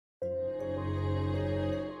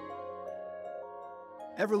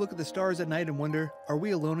Ever look at the stars at night and wonder, are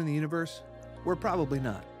we alone in the universe? We're probably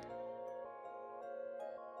not.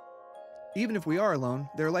 Even if we are alone,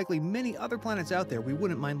 there are likely many other planets out there we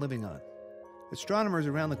wouldn't mind living on. Astronomers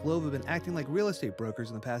around the globe have been acting like real estate brokers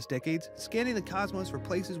in the past decades, scanning the cosmos for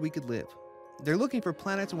places we could live. They're looking for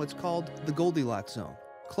planets in what's called the Goldilocks zone,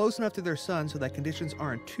 close enough to their sun so that conditions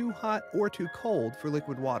aren't too hot or too cold for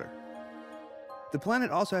liquid water. The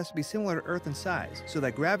planet also has to be similar to Earth in size, so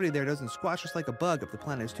that gravity there doesn't squash us like a bug if the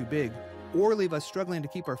planet is too big, or leave us struggling to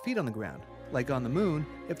keep our feet on the ground, like on the moon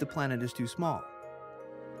if the planet is too small.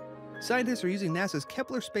 Scientists are using NASA's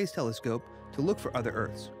Kepler space telescope to look for other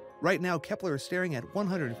Earths. Right now, Kepler is staring at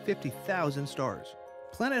 150,000 stars.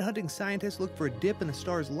 Planet hunting scientists look for a dip in a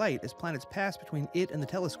star's light as planets pass between it and the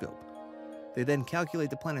telescope. They then calculate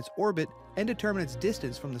the planet's orbit and determine its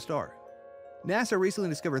distance from the star. NASA recently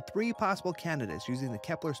discovered 3 possible candidates using the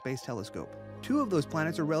Kepler Space Telescope. 2 of those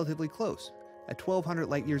planets are relatively close, at 1,200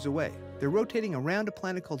 light-years away. They're rotating around a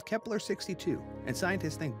planet called Kepler-62, and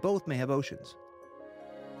scientists think both may have oceans.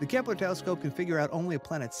 The Kepler telescope can figure out only a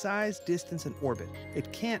planet's size, distance, and orbit.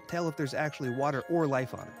 It can't tell if there's actually water or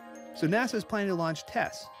life on it. So NASA is planning to launch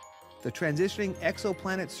TESS, the Transitioning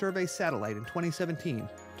Exoplanet Survey Satellite, in 2017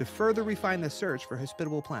 to further refine the search for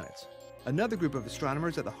habitable planets. Another group of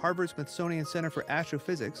astronomers at the Harvard-Smithsonian Center for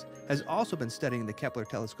Astrophysics has also been studying the Kepler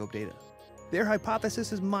telescope data. Their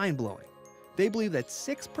hypothesis is mind-blowing. They believe that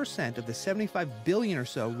 6% of the 75 billion or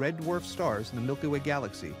so red dwarf stars in the Milky Way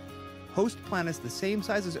galaxy host planets the same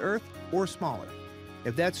size as Earth or smaller.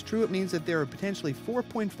 If that's true, it means that there are potentially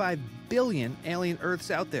 4.5 billion alien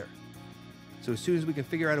Earths out there. So as soon as we can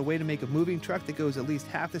figure out a way to make a moving truck that goes at least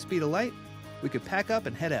half the speed of light, we could pack up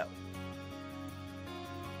and head out.